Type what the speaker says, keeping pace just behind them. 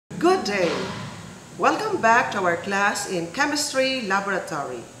Good day! Welcome back to our class in Chemistry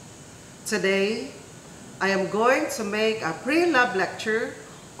Laboratory. Today, I am going to make a pre-lab lecture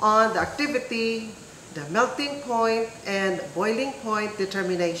on the activity, the melting point, and boiling point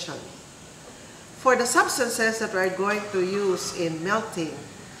determination. For the substances that we are going to use in melting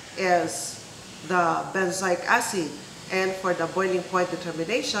is the benzoic acid, and for the boiling point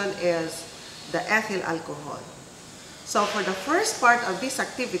determination is the ethyl alcohol. So for the first part of this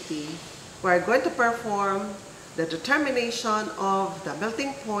activity, we are going to perform the determination of the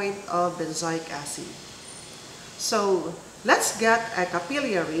melting point of benzoic acid. So let's get a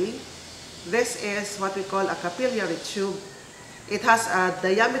capillary. This is what we call a capillary tube. It has a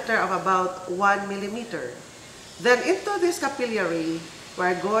diameter of about 1 millimeter. Then into this capillary, we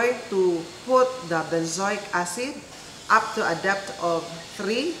are going to put the benzoic acid up to a depth of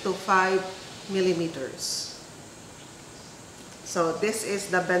 3 to 5 millimeters. So this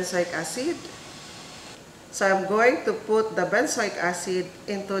is the benzoic acid. So I'm going to put the benzoic acid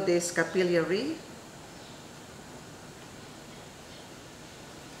into this capillary.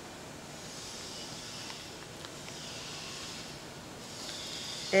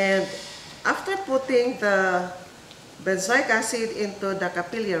 And after putting the benzoic acid into the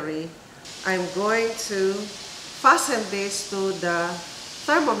capillary, I'm going to fasten this to the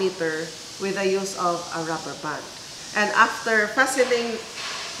thermometer with the use of a rubber band. And after fastening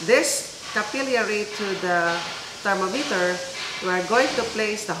this capillary to the thermometer, we are going to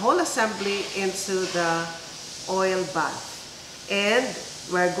place the whole assembly into the oil bath. And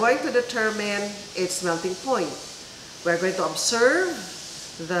we are going to determine its melting point. We are going to observe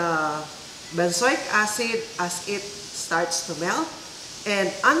the benzoic acid as it starts to melt, and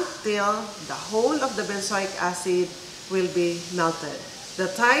until the whole of the benzoic acid will be melted.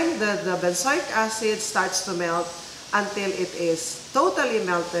 The time that the benzoic acid starts to melt until it is totally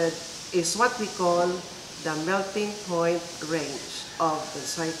melted is what we call the melting point range of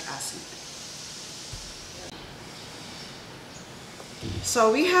benzoic acid.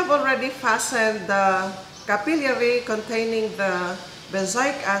 So we have already fastened the capillary containing the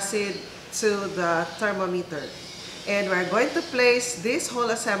benzoic acid to the thermometer. And we're going to place this whole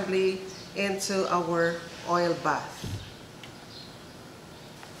assembly into our oil bath.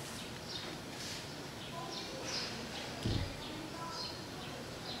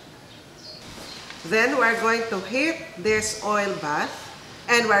 Then we're going to heat this oil bath,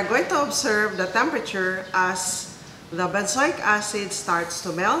 and we're going to observe the temperature as the benzoic acid starts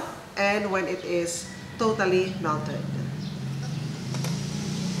to melt and when it is totally melted.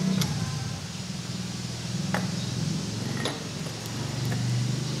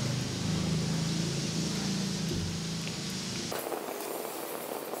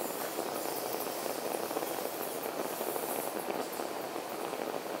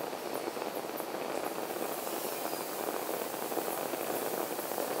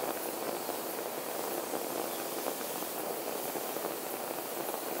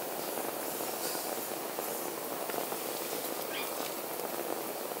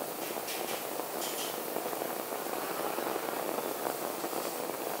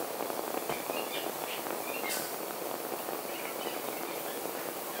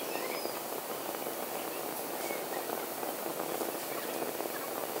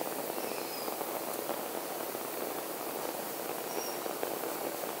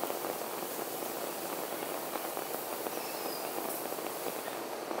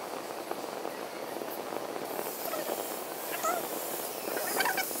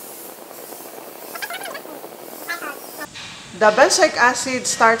 The benzoic acid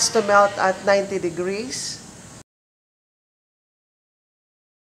starts to melt at 90 degrees.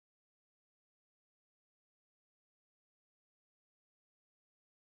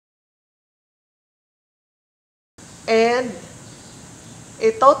 And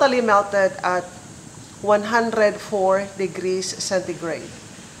it totally melted at 104 degrees centigrade.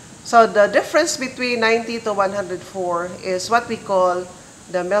 So the difference between 90 to 104 is what we call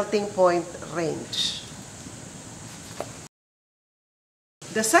the melting point range.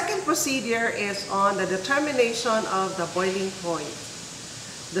 The second procedure is on the determination of the boiling point.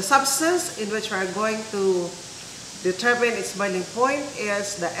 The substance in which we are going to determine its boiling point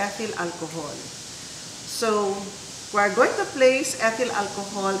is the ethyl alcohol. So we are going to place ethyl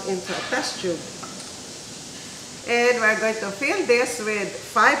alcohol into a test tube. And we are going to fill this with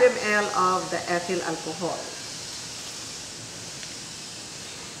 5 ml of the ethyl alcohol.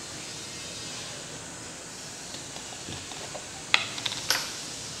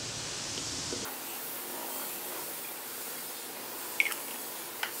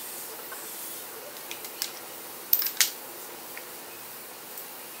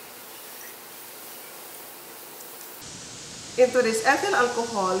 into this ethyl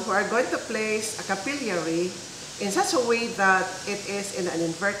alcohol, we are going to place a capillary in such a way that it is in an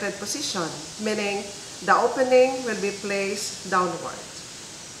inverted position, meaning the opening will be placed downward.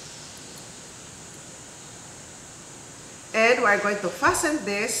 And we are going to fasten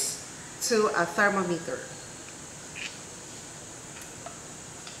this to a thermometer.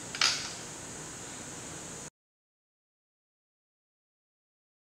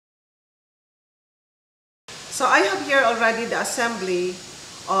 So I have here already the assembly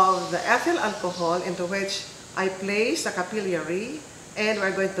of the ethyl alcohol into which I place the capillary, and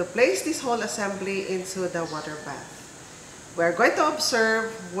we're going to place this whole assembly into the water bath. We're going to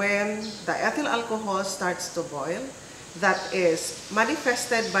observe when the ethyl alcohol starts to boil. That is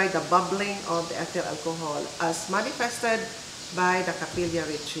manifested by the bubbling of the ethyl alcohol as manifested by the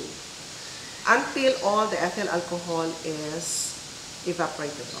capillary tube until all the ethyl alcohol is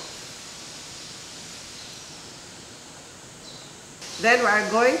evaporated off. Then we are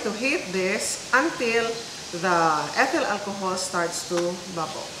going to heat this until the ethyl alcohol starts to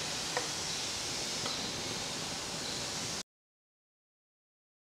bubble.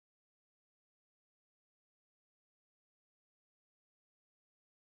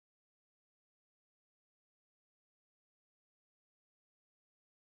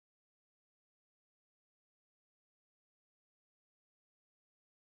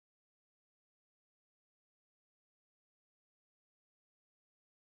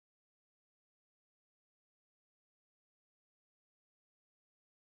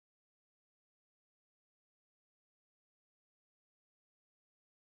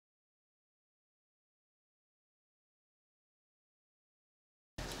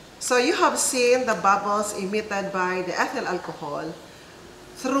 So you have seen the bubbles emitted by the ethyl alcohol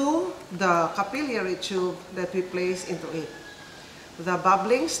through the capillary tube that we placed into it. The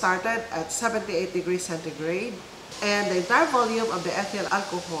bubbling started at 78 degrees centigrade, and the entire volume of the ethyl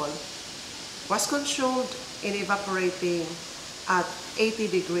alcohol was consumed in evaporating at 80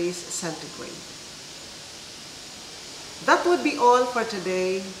 degrees centigrade. That would be all for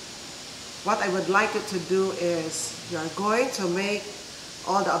today. What I would like you to do is you are going to make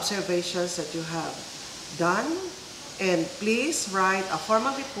all the observations that you have done, and please write a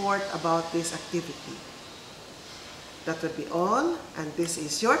formal report about this activity. That would be all, and this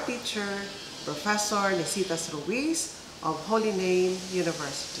is your teacher, Professor Nisitas Ruiz of Holy Name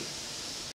University.